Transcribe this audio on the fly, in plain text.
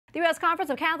The U.S. Conference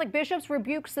of Catholic Bishops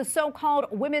rebukes the so-called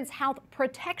Women's Health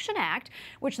Protection Act,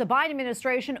 which the Biden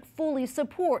administration fully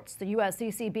supports. The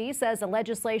USCCB says the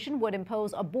legislation would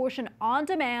impose abortion on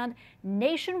demand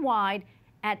nationwide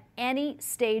at any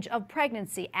stage of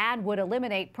pregnancy and would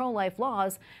eliminate pro-life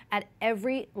laws at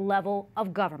every level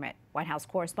of government. White House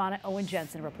Correspondent Owen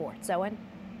Jensen reports. Owen?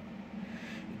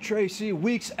 Tracy,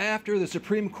 weeks after the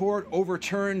Supreme Court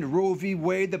overturned Roe v.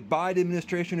 Wade, the Biden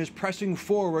administration is pressing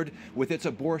forward with its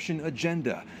abortion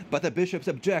agenda. But the bishops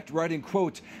object, writing,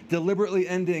 quote, "Deliberately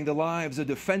ending the lives of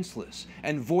defenseless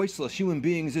and voiceless human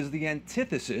beings is the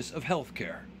antithesis of health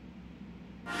care."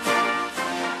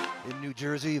 In New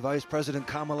Jersey, Vice President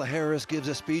Kamala Harris gives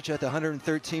a speech at the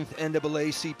 113th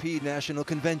NAACP National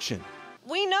Convention.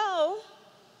 We know,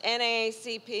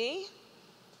 NAACP,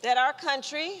 that our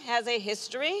country has a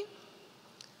history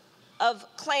of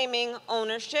claiming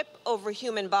ownership over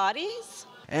human bodies.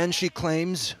 And she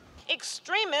claims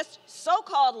extremist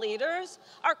so-called leaders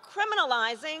are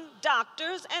criminalizing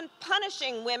doctors and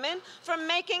punishing women for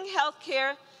making health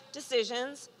care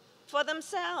decisions for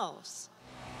themselves.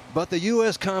 But the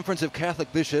U.S. Conference of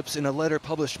Catholic Bishops, in a letter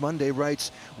published Monday,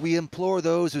 writes, "We implore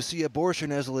those who see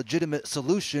abortion as a legitimate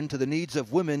solution to the needs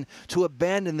of women to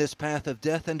abandon this path of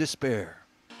death and despair."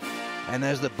 And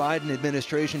as the Biden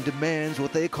administration demands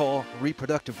what they call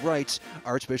reproductive rights,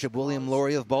 Archbishop William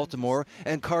Lori of Baltimore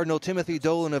and Cardinal Timothy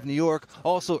Dolan of New York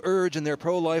also urge in their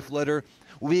pro-life letter,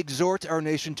 "We exhort our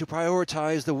nation to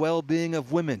prioritize the well-being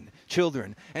of women,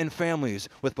 children, and families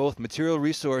with both material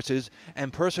resources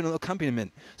and personal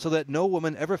accompaniment so that no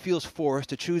woman ever feels forced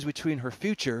to choose between her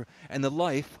future and the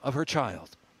life of her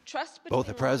child." Both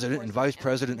the president and vice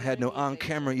president had no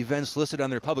on-camera events listed on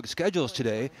their public schedules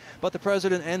today, but the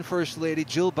president and First Lady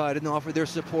Jill Biden offered their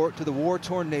support to the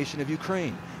war-torn nation of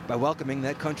Ukraine by welcoming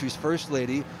that country's First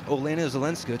Lady, Olena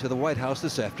Zelenska, to the White House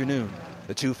this afternoon.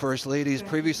 The two First Ladies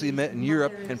previously met in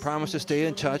Europe and promised to stay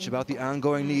in touch about the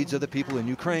ongoing needs of the people in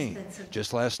Ukraine.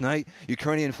 Just last night,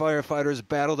 Ukrainian firefighters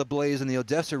battled a blaze in the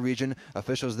Odessa region,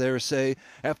 officials there say,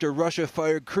 after Russia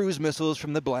fired cruise missiles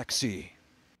from the Black Sea.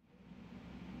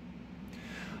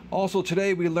 Also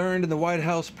today, we learned in the White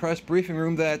House press briefing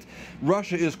room that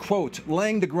Russia is, quote,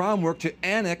 laying the groundwork to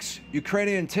annex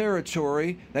Ukrainian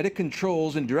territory that it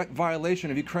controls in direct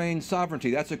violation of Ukraine's sovereignty.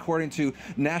 That's according to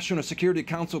National Security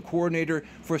Council Coordinator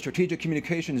for Strategic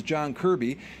Communications, John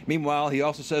Kirby. Meanwhile, he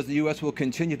also says the U.S. will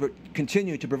continue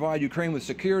to provide Ukraine with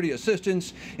security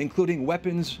assistance, including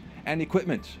weapons and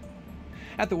equipment.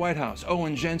 At the White House,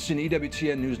 Owen Jensen,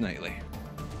 EWTN News Nightly.